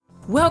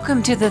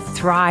Welcome to the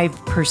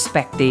Thrive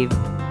Perspective.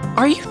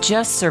 Are you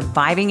just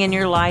surviving in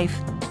your life?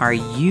 Are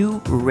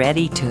you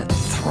ready to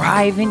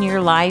thrive in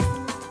your life?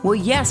 Well,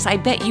 yes, I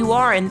bet you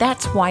are, and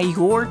that's why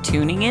you're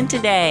tuning in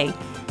today.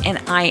 And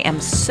I am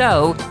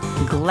so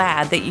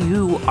glad that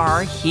you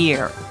are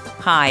here.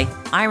 Hi,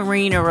 I'm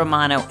Rena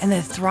Romano, and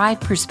the Thrive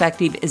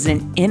Perspective is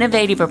an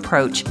innovative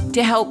approach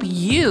to help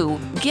you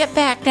get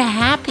back to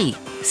happy.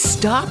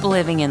 Stop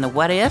living in the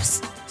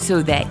what-ifs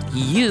so that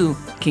you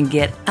can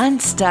get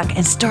unstuck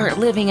and start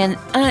living an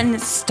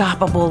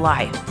unstoppable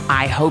life.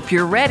 I hope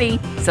you're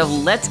ready. So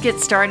let's get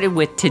started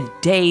with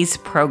today's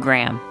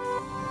program.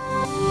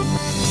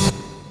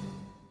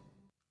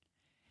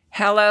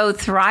 Hello,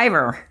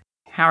 Thriver.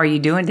 How are you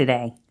doing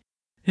today?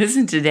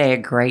 Isn't today a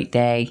great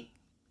day?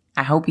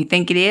 I hope you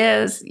think it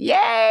is.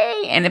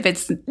 Yay! And if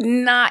it's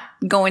not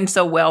going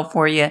so well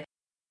for you,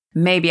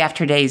 maybe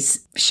after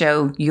today's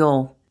show,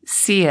 you'll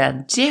see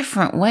a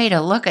different way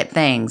to look at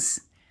things.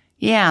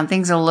 Yeah,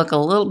 things will look a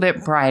little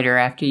bit brighter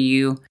after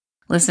you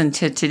listen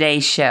to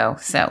today's show.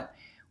 So,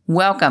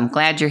 welcome.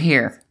 Glad you're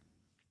here.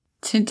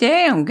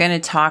 Today, I'm going to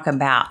talk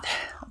about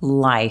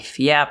life.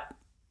 Yep,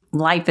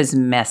 life is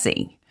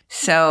messy.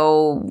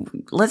 So,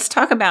 let's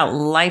talk about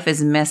life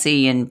is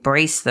messy.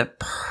 Embrace the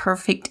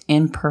perfect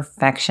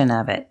imperfection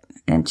of it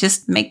and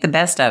just make the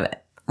best of it,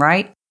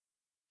 right?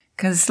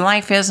 Because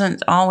life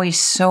isn't always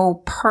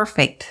so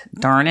perfect,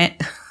 darn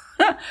it.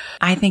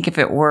 I think if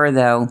it were,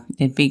 though,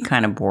 it'd be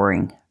kind of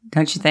boring.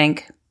 Don't you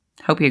think?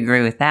 Hope you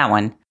agree with that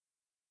one.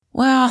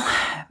 Well,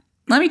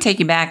 let me take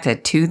you back to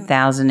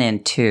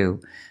 2002.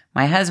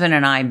 My husband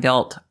and I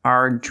built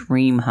our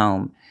dream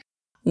home.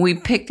 We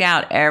picked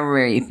out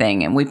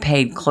everything and we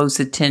paid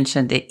close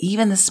attention to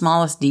even the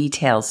smallest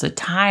details, the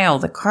tile,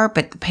 the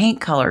carpet, the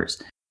paint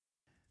colors.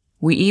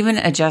 We even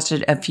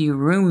adjusted a few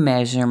room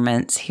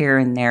measurements here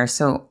and there,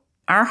 so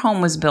our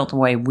home was built the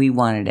way we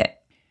wanted it.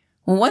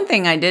 Well, one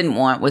thing I didn't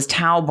want was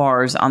towel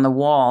bars on the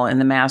wall in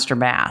the master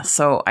bath,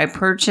 so I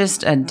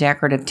purchased a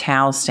decorative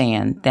towel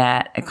stand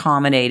that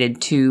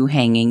accommodated 2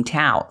 hanging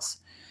towels.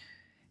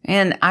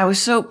 And I was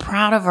so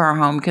proud of our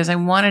home because I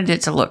wanted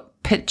it to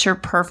look picture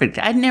perfect.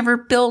 I'd never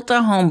built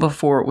a home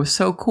before. It was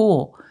so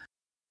cool.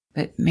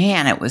 But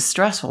man, it was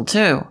stressful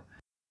too.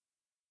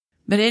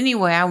 But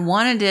anyway, I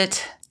wanted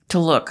it to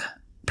look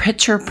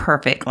picture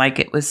perfect, like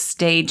it was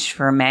staged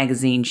for a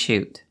magazine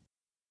shoot.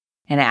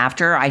 And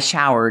after I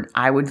showered,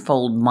 I would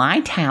fold my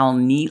towel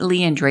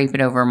neatly and drape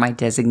it over my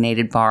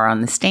designated bar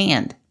on the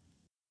stand.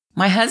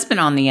 My husband,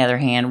 on the other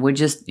hand, would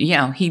just,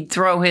 he'd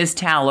throw his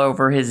towel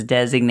over his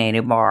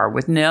designated bar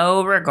with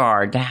no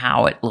regard to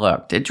how it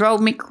looked. It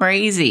drove me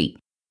crazy.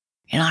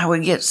 And I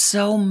would get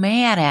so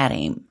mad at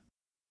him.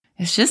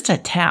 It's just a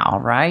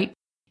towel, right?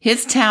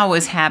 His towel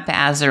was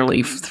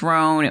haphazardly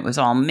thrown. It was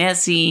all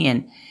messy,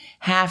 and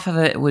half of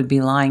it would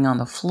be lying on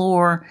the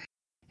floor.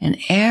 And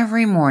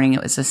every morning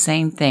it was the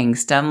same thing,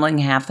 stumbling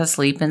half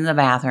asleep in the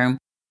bathroom.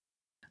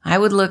 I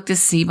would look to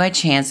see by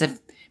chance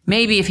if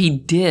he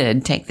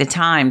did take the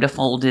time to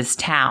fold his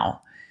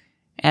towel,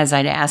 as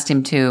I'd asked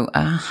him to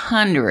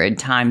 100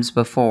 times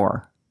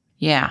before.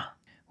 Yeah,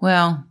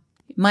 well,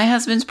 my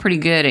husband's pretty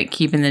good at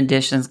keeping the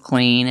dishes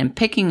clean and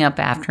picking up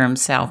after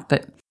himself,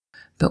 but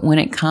when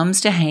it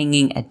comes to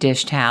hanging a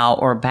dish towel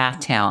or a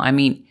bath towel,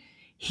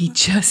 he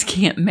just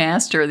can't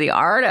master the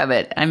art of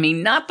it.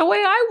 Not the way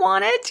I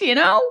want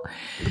it,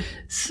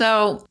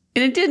 So,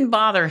 and it didn't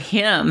bother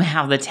him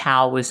how the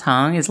towel was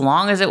hung as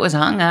long as it was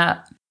hung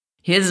up.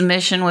 His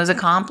mission was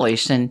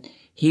accomplished and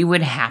he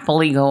would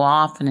happily go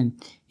off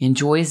and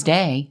enjoy his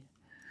day.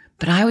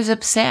 But I was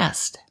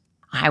obsessed.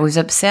 I was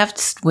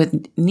obsessed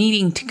with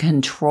needing to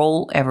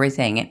control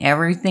everything, and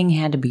everything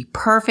had to be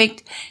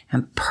perfect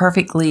and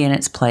perfectly in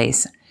its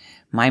place.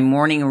 My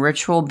morning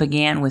ritual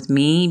began with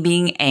me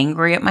being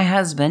angry at my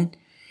husband,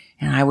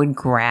 and I would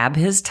grab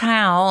his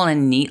towel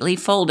and neatly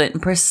fold it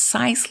and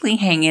precisely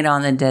hang it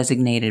on the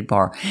designated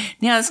bar.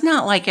 Now, it's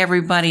not like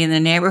everybody in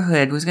the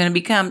neighborhood was going to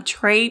become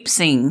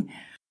traipsing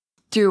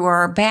through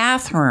our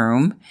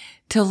bathroom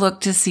to look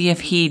to see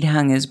if he'd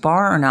hung his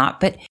bar or not,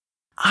 but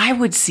I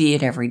would see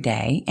it every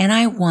day, and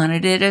I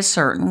wanted it a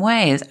certain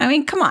way.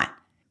 Come on.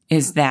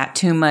 Is that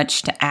too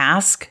much to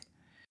ask?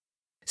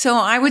 So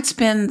I would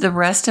spend the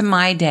rest of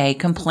my day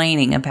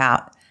complaining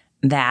about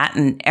that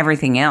and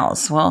everything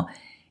else. Well,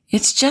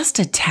 it's just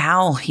a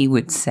towel, he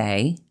would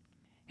say.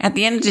 At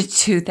the end of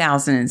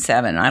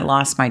 2007, I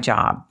lost my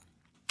job.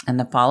 And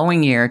the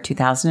following year,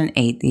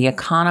 2008, the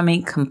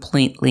economy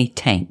completely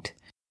tanked.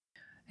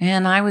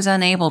 And I was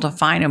unable to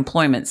find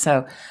employment.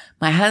 So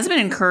my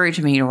husband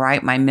encouraged me to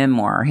write my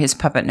memoir, His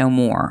Puppet No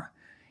More.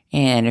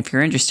 And if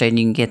you're interested,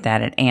 you can get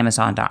that at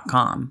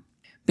Amazon.com.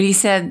 But he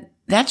said,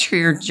 that's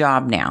your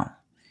job now.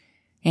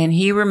 And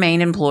he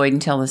remained employed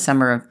until the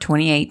summer of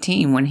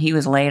 2018 when he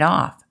was laid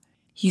off.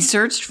 He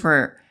searched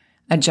for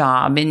a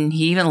job and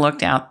he even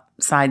looked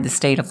outside the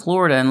state of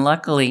Florida. And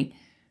luckily,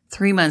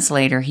 3 months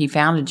later, he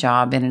found a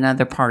job in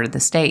another part of the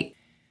state.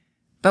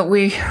 But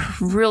we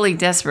really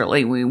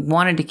desperately, we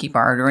wanted to keep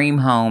our dream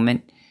home.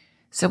 And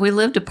So we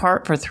lived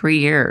apart for 3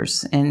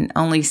 years and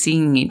only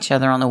seeing each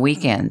other on the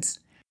weekends.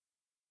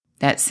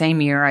 That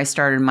same year, I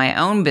started my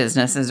own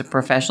business as a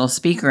professional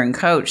speaker and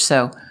coach.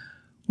 So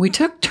we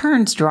took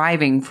turns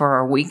driving for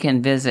our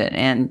weekend visit,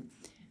 and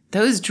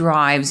those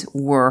drives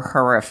were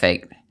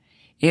horrific.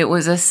 It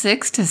was a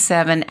 6 to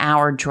 7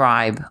 hour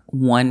drive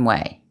one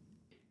way.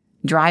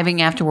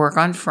 Driving after work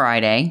on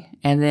Friday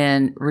and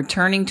then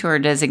returning to our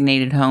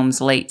designated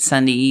homes late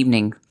Sunday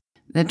evening.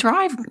 The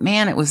drive,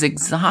 man, it was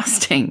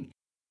exhausting.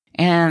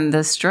 And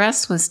the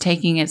stress was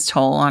taking its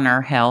toll on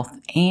our health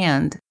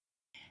and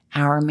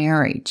our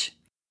marriage.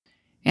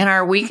 And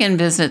our weekend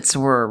visits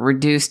were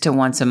reduced to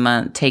once a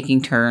month,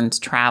 taking turns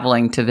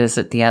traveling to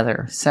visit the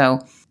other. So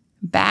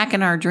back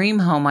in our dream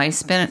home, I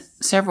spent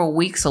several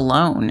weeks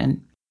alone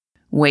and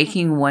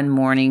waking one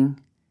morning,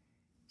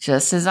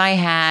 just as I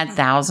had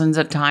thousands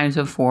of times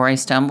before, I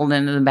stumbled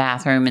into the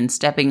bathroom and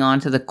stepping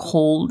onto the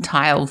cold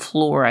tiled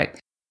floor,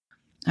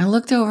 I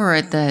looked over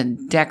at the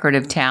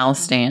decorative towel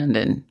stand,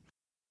 and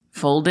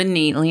folded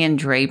neatly and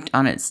draped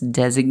on its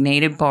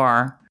designated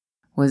bar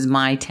was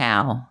my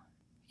towel,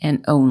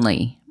 and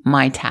only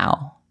my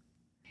towel.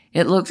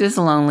 It looked as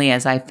lonely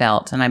as I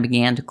felt, and I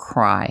began to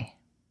cry.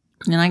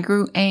 And I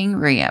grew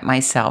angry at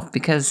myself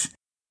because,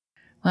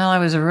 well, I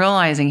was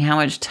realizing how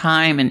much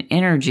time and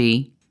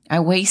energy I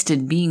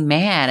wasted being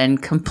mad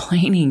and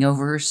complaining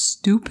over a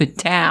stupid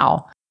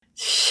towel.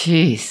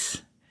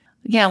 Jeez.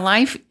 Yeah,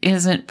 life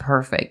isn't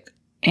perfect,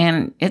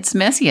 and it's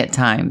messy at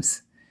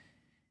times.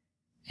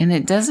 And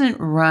it doesn't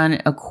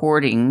run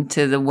according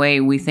to the way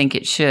we think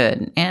it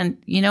should. And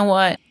you know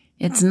what?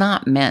 It's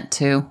not meant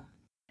to.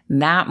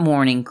 That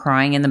morning,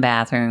 crying in the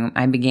bathroom,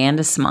 I began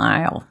to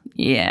smile.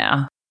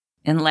 Yeah.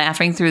 And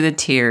laughing through the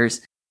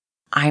tears,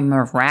 I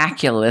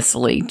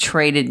miraculously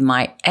traded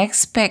my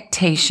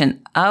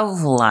expectation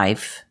of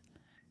life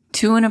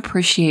to an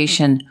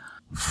appreciation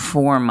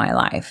for my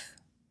life.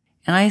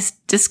 And I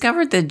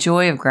discovered the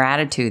joy of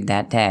gratitude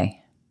that day.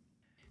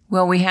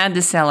 Well, we had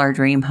to sell our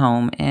dream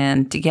home,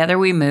 and together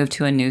we moved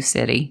to a new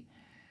city.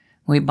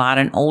 We bought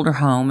an older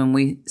home, and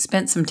we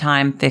spent some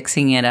time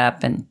fixing it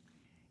up, and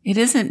it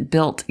isn't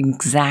built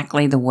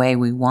exactly the way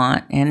we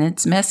want, and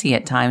it's messy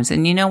at times.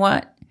 And you know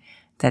what?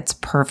 That's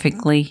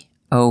perfectly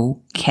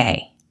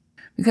okay.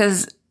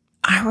 Because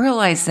I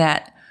realized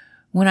that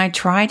when I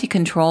tried to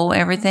control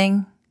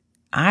everything,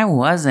 I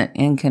wasn't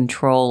in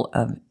control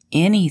of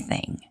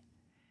anything.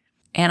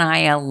 And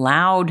I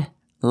allowed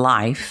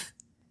life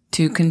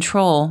to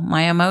control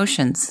my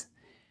emotions.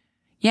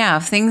 Yeah,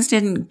 if things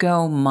didn't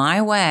go my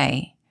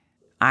way,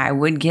 I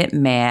would get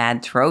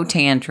mad, throw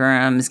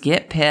tantrums,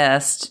 get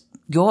pissed,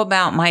 go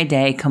about my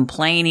day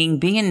complaining,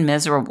 being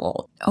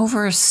miserable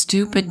over a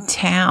stupid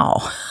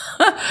towel.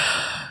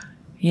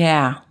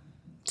 Yeah,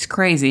 it's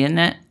crazy, isn't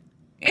it?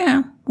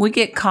 Yeah, we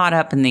get caught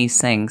up in these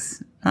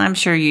things. I'm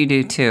sure you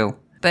do too.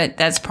 But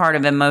that's part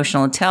of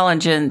emotional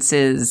intelligence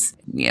is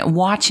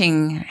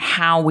watching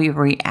how we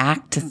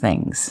react to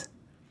things.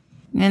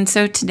 And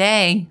so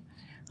today,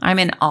 I'm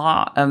in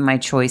awe of my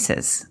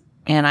choices,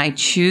 and I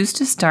choose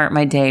to start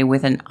my day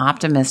with an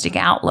optimistic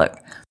outlook,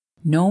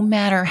 no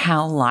matter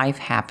how life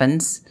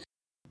happens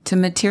to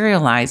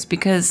materialize,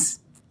 because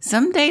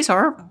some days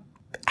are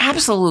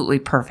absolutely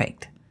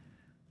perfect.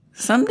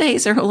 Some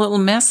days are a little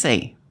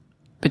messy.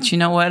 But you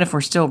know what? If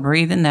we're still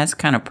breathing, that's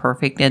kind of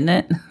perfect, isn't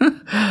it?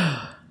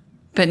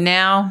 But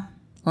now,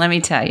 let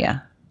me tell you,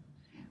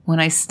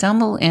 when I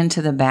stumble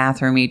into the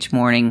bathroom each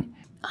morning,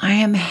 I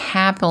am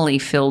happily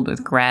filled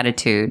with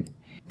gratitude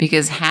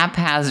because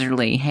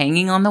haphazardly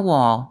hanging on the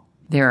wall,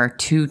 there are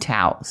 2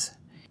 towels.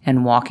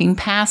 And walking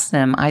past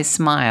them, I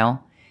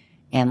smile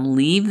and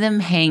leave them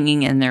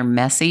hanging in their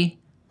messy,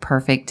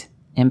 perfect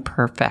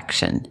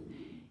imperfection.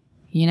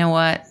 You know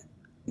what?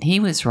 He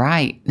was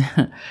right.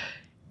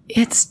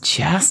 It's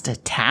just a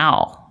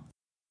towel.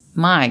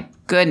 My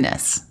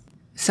goodness.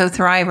 So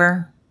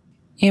Thriver,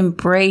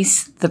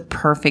 embrace the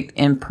perfect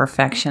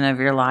imperfection of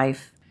your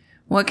life.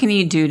 What can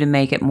you do to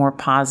make it more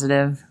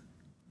positive?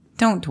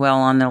 Don't dwell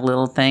on the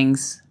little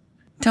things.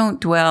 Don't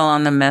dwell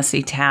on the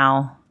messy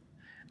towel,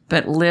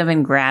 but live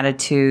in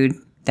gratitude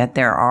that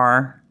there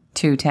are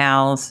 2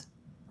 towels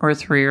or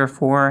 3 or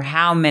 4,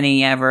 how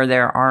many ever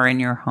there are in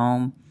your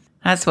home.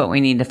 That's what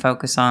we need to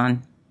focus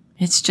on.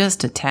 It's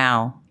just a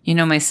towel. You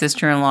know, my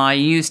sister-in-law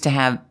used to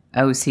have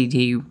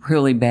OCD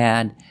really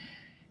bad.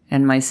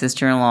 And my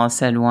sister-in-law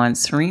said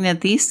once, Serena,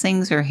 these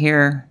things are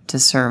here to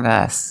serve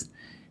us,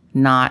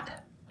 not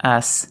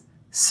us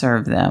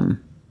serve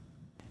them.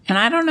 And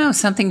I don't know,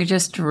 something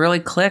just really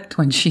clicked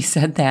when she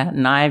said that.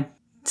 And I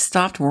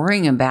stopped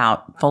worrying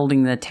about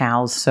folding the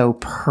towels so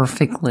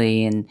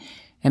perfectly and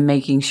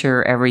making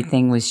sure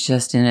everything was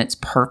just in its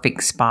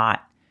perfect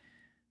spot.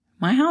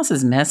 My house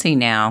is messy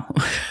now.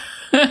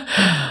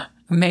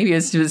 Maybe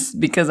it's just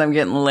because I'm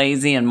getting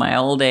lazy in my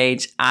old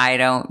age. I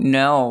don't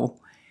know.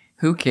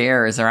 Who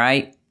cares,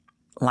 right?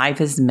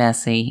 Life is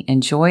messy.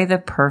 Enjoy the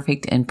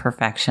perfect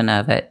imperfection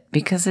of it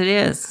because it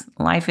is.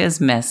 Life is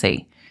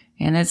messy.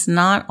 And it's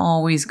not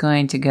always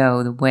going to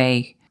go the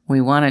way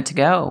we want it to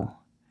go.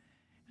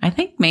 I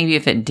think maybe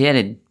if it did,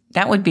 it'd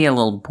That would be a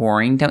little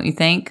boring, don't you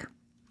think?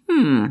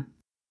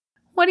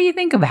 What do you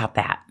think about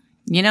that?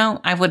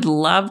 I would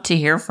love to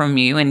hear from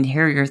you and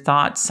hear your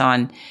thoughts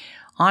on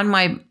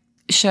my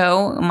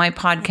show, my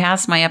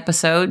podcast, my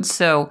episodes.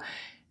 So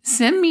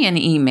send me an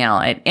email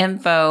at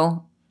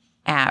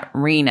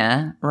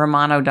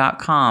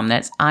info@rinaromano.com.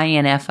 That's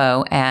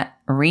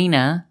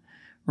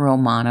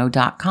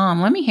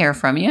info@rinaromano.com. Let me hear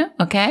from you,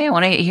 okay? I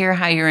want to hear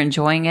how you're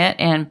enjoying it.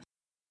 And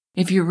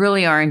if you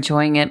really are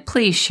enjoying it,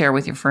 please share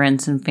with your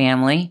friends and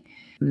family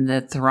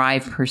the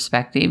Thrive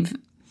perspective.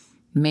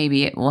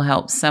 Maybe it will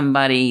help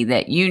somebody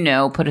that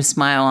put a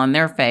smile on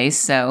their face.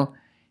 So,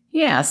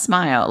 yeah,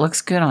 smile. It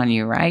looks good on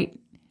you, right?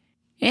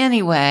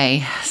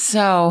 Anyway,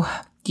 so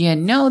you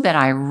know that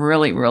I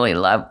really, really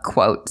love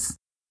quotes.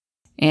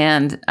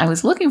 And I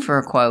was looking for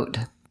a quote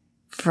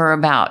for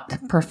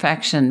about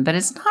perfection, but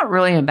it's not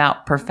really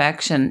about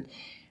perfection.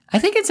 I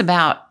think it's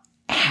about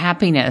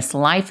happiness.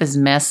 Life is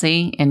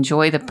messy.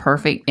 Enjoy the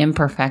perfect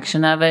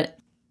imperfection of it.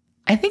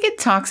 I think it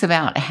talks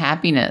about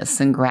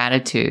happiness and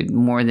gratitude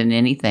more than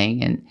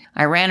anything. And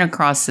I ran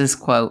across this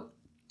quote,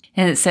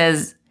 and it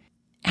says,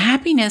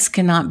 happiness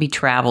cannot be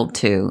traveled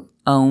to,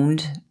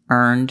 owned,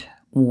 earned,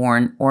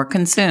 worn, or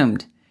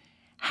consumed.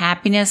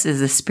 Happiness is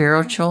a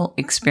spiritual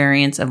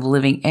experience of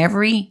living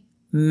every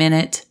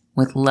minute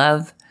with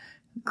love,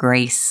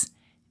 grace,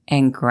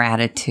 and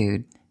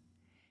gratitude.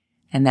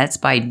 And that's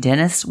by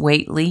Dennis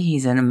Waitley.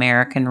 He's an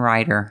American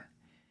writer.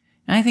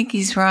 And I think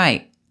he's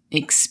right.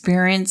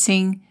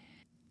 Experiencing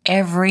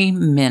every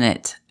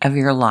minute of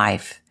your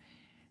life.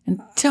 And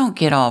don't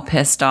get all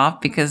pissed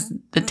off because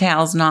the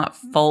towel's not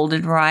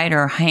folded right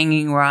or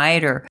hanging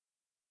right, or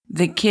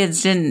the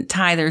kids didn't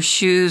tie their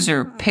shoes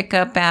or pick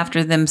up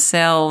after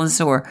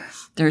themselves, or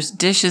there's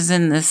dishes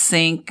in the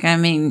sink. I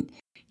mean,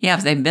 yeah,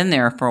 if they've been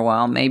there for a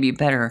while, maybe you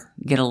better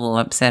get a little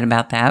upset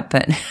about that.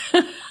 But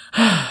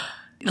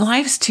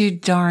life's too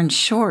darn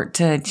short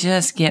to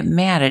just get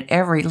mad at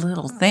every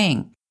little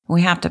thing.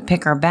 We have to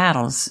pick our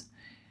battles.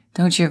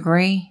 Don't you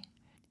agree?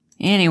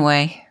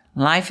 Anyway,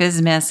 life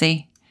is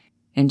messy.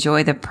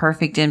 Enjoy the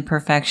perfect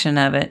imperfection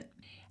of it.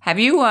 Have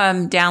you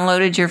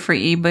downloaded your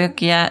free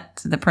ebook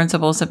yet, The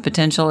Principles of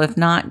Potential? If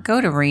not,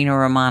 go to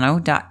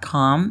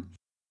rinaromano.com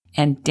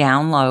and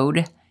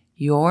download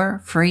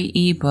your free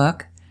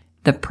ebook,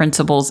 The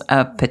Principles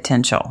of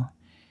Potential.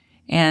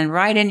 And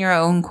write in your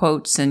own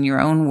quotes and your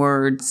own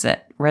words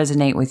that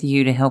resonate with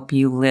you to help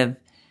you live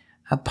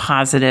a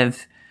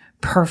positive,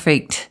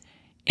 perfect,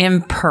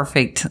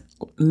 imperfect,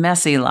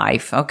 messy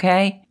life,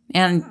 okay?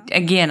 And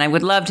again, I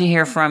would love to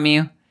hear from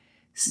you.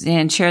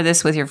 And share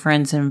this with your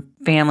friends and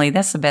family.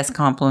 That's the best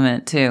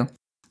compliment, too.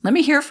 Let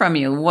me hear from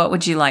you. What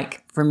would you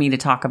like for me to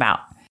talk about?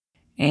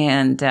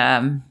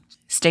 And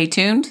stay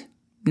tuned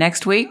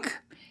next week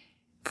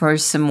for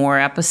some more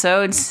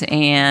episodes.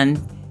 And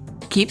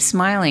keep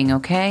smiling,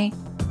 okay?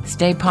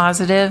 Stay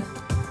positive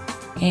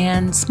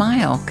and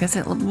smile because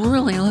it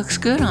really looks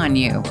good on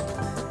you.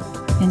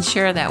 And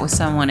share that with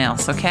someone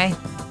else, okay?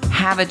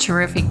 Have a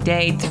terrific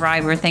day,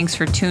 Thriver. Thanks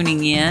for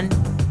tuning in.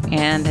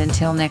 And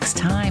until next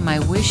time, I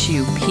wish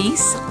you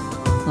peace,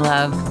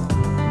 love,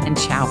 and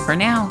ciao for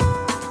now.